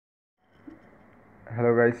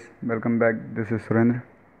Hello guys, welcome back. This is Surendra,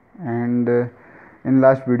 and in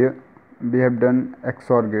last video we have done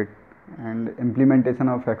XOR gate and implementation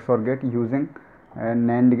of XOR gate using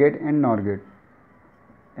NAND gate and NOR gate.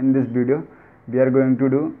 In this video we are going to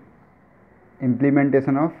do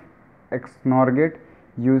implementation of XNOR gate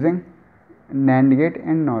using NAND gate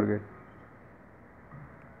and NOR gate.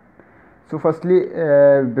 So firstly,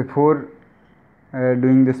 before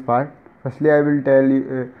doing this part, firstly I will tell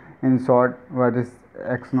you in short what is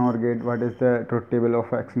XNOR gate, what is the truth table of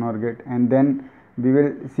XNOR gate, and then we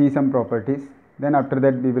will see some properties. Then after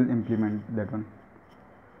that we will implement that one.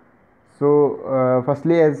 So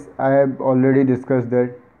firstly, as I have already discussed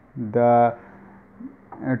that the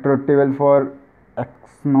truth table for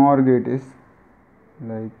XNOR gate is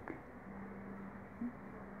like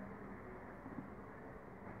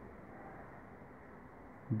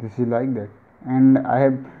this is like that, and I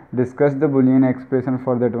have discussed the Boolean expression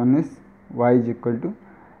for that one is y is equal to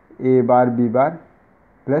a bar b bar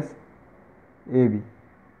plus ab.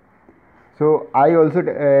 So I also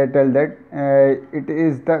tell that it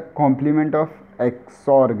is the complement of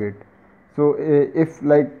XOR gate. So if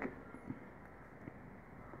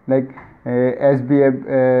as we have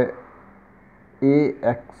a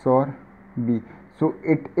XOR b, so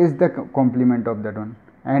it is the complement of that one,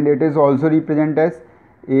 and it is also represent as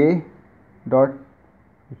a dot.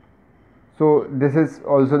 So this is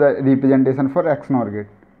also the representation for XNOR gate.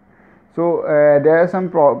 So there are some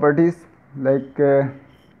properties like a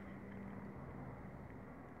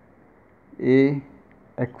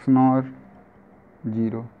XNOR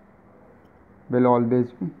 0 will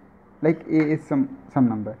always be like a is some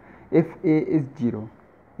number. If a is 0,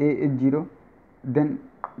 then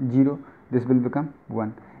 0, this will become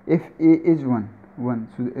 1. If a is 1,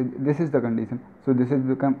 so this is the condition, so this has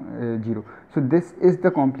become 0. So this is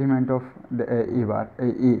the complement of the a bar,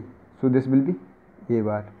 a, so this will be a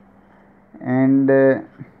bar, and a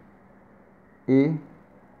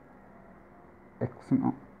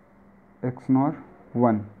XNOR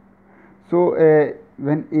 1. So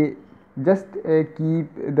when a, just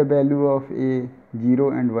keep the value of a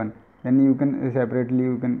 0 and 1, then you can separately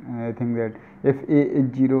you can think that if a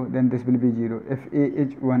is 0, then this will be 0. If a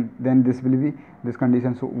is 1, then this will be this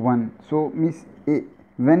condition, so 1. So means a,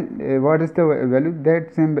 when what is the value,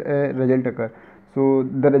 that same result occur, so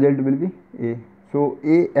the result will be a. So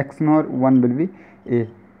a XNOR 1 will be a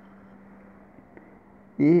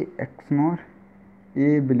XNOR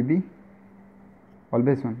a will be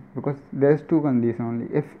always 1, because there is two conditions only.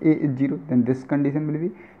 If a is 0, then this condition will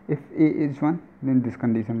be, if a is 1, then this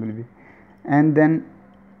condition will be, and then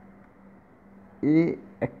a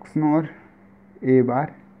XNOR a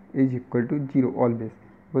bar is equal to 0 always,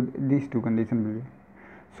 but these two conditions will be.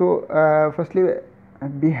 So firstly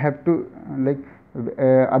we have to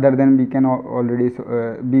other than we can already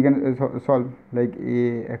we can solve like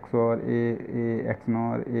a XOR a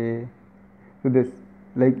XNOR a. So this,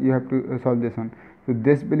 like you have to solve this one. So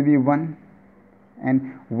this will be 1,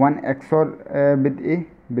 and 1 XOR with a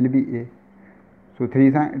will be a. So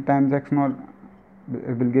 3 times XNOR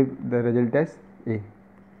will give the result as a.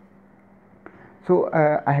 So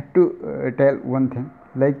I have to tell one thing,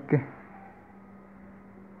 like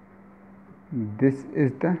this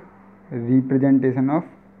is the representation of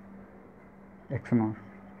XNOR,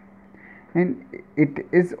 and it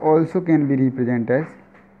is also can be represented as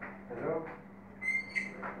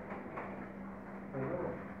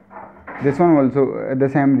this one also the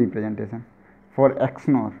same representation for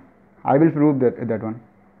XNOR. I will prove that one,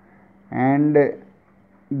 and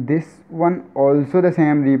this one also the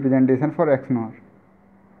same representation for XNOR.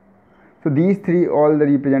 So these three all the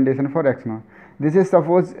representation for XNOR. This is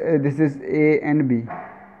suppose this is a and b,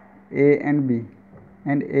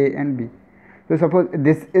 and a and b. So suppose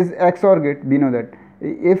this is XOR gate, we know that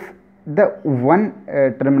if the one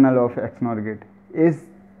terminal of XNOR gate is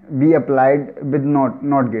be applied with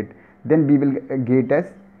not gate, then we will get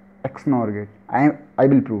as XNOR gate. I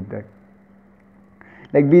will prove that.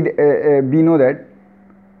 Like we know that.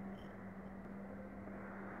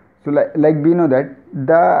 So like we know that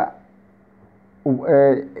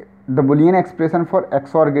the Boolean expression for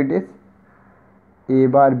XOR gate is a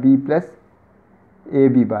bar b plus a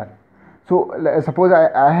b bar. So suppose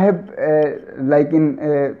I have like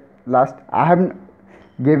in last I have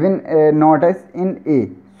given not as in a,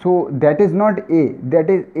 so that is not a, that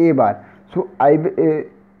is a bar. So I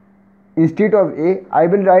instead of a I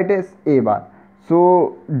will write as a bar.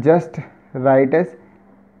 So just write as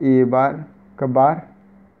a bar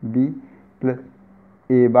b plus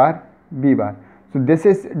a bar b bar. So this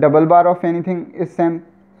is double bar of anything is same,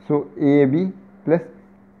 so a b plus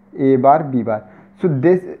a bar b bar. So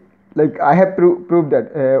this like I have proved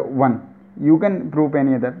that one, you can prove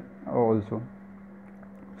any other also.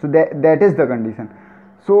 So that is the condition.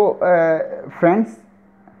 So friends,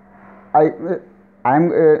 I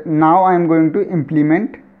am now I am going to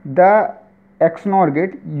implement the XNOR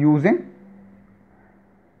gate using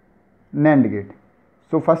NAND gate.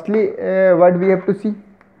 So firstly, what we have to see?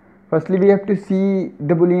 Firstly, we have to see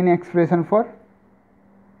the Boolean expression for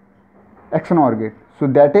XNOR gate. So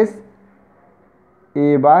that is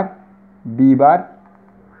A bar B bar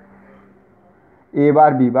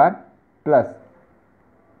B bar plus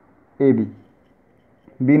AB.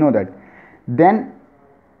 We know that. Then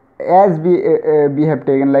as we have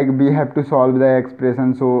taken, like we have to solve the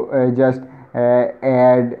expression, so just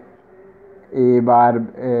add A bar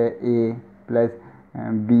A plus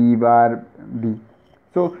B bar B.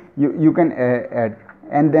 So you can add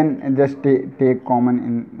and then just take common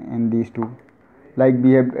in these two, like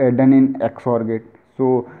we have done in XOR gate.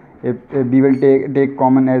 So if we will take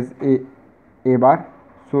common as A bar,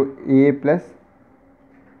 so A plus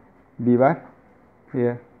B bar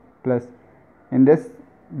here plus, in this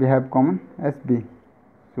we have common as B,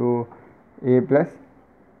 so A plus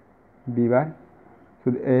B bar.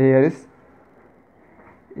 So here is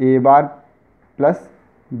A bar plus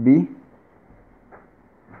B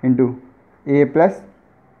into A plus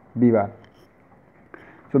B bar.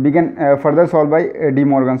 So we can further solve by De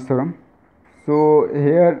Morgan's theorem. So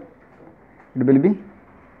here it will be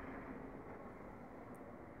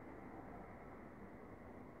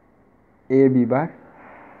A B bar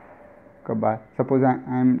ka bar. Suppose I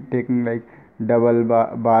am taking like double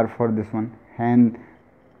bar for this one, and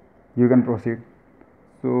you can proceed.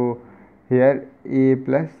 So here A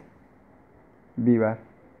plus B bar,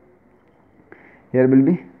 here will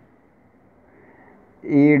be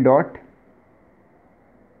A dot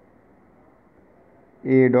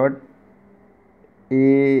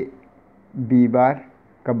A B bar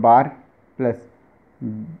ka bar plus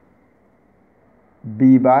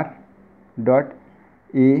B bar dot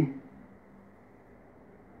A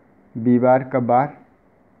B bar ka bar.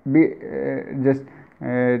 We just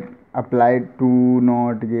applied to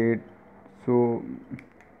NOT gate, so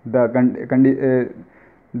the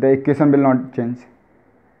equation will not change.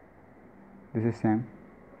 This is same.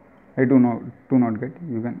 I do not get,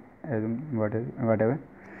 you can assume whatever.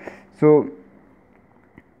 So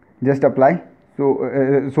just apply,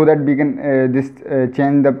 so that we can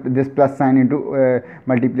change this plus sign into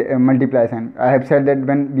multiply sign. I have said that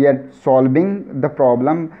when we are solving the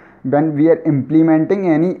problem, when we are implementing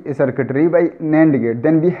any circuitry by NAND gate,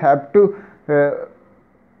 then we have to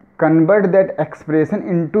convert that expression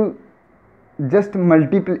into just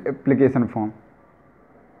multiplication form.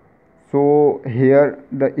 So here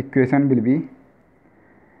the equation will be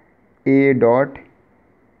A dot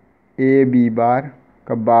A B bar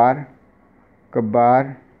ka bar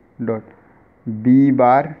dot B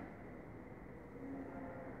bar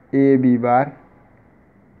A B bar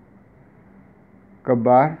ka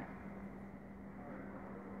bar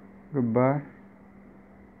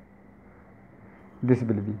this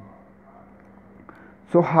will be.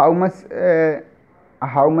 So how much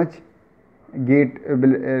gate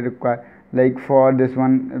will require? Like for this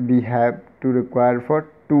one we have to require for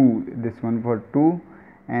 2, this one for 2,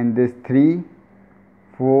 and this 3,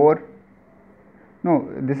 4, no,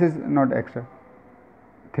 this is not extra,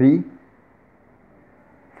 3,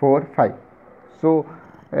 4, 5. So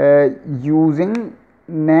using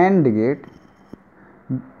NAND gate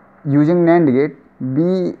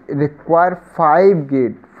we require 5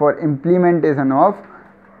 gate for implementation of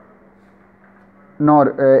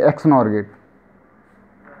XNOR gate.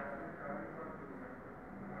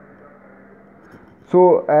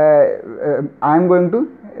 So I am going to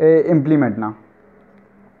implement now.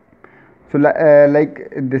 So like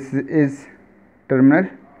this is terminal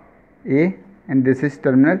A and this is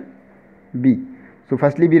terminal B. So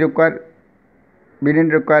firstly we didn't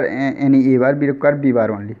require any A bar, we require B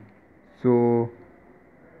bar only. So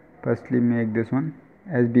firstly make this one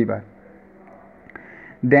as B bar.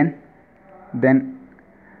 Then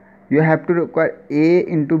you have to require A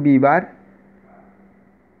into B bar,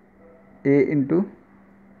 A into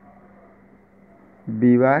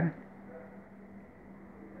B bar.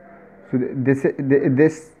 So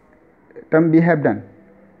this term we have done,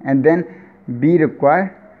 and then B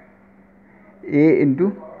require A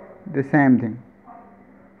into the same thing.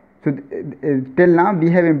 So till now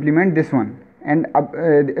we have implemented this one, and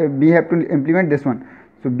we have to implement this one.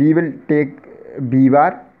 So B will take B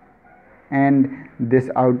bar and this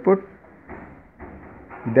output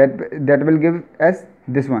that will give us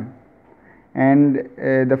this one, and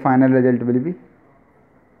the final result will be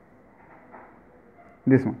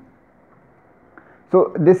this one.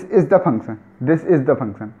 So this is the function, this is the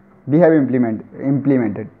function we have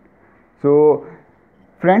implemented. So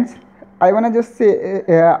friends, I wanna just say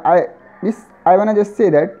I wanna just say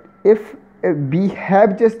that if we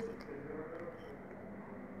have just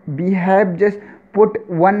put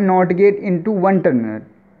one NOT gate into one terminal,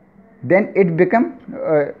 then it become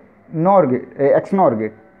NOR gate, XNOR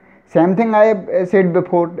gate. Same thing I have said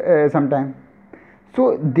before sometime.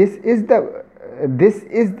 So this is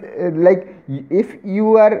like, if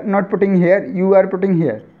you are not putting here, you are putting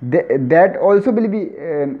here, that also will be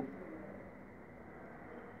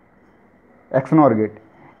XNOR gate.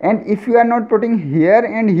 And if you are not putting here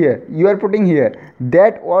and here, you are putting here,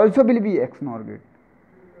 that also will be XNOR gate.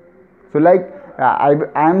 So like I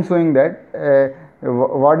am showing that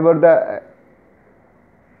what were the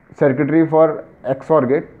circuitry for XOR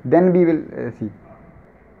gate, then we will see.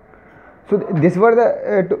 So these were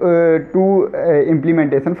the two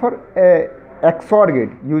implementation for XOR gate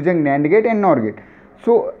using NAND gate and NOR gate.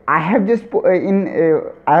 So I have just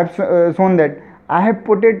I have shown that I have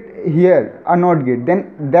put it here a NOT gate,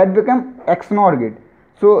 then that become XNOR gate.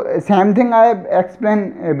 So same thing I have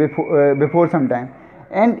explained before some time.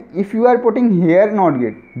 And if you are putting here NOT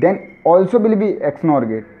gate, then also will be XNOR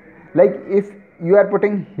gate. Like if you are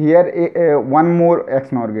putting here one more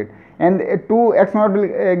XNOR gate, and two XNOR will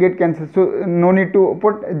get cancelled, so no need to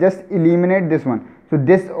put, just eliminate this one. So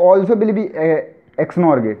this also will be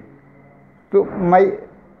XNOR gate. So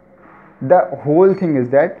the whole thing is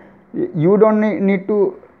that you don't need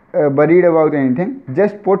to worried about anything.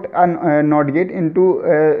 Just put a NOT gate into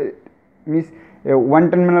one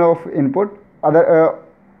terminal of input.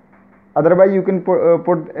 Otherwise you can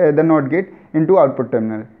put the NOT gate into output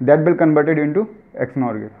terminal, that will convert it into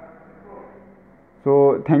XNOR gate.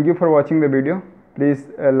 So thank you for watching the video. Please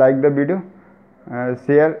like the video,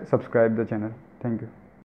 share, subscribe the channel. Thank you.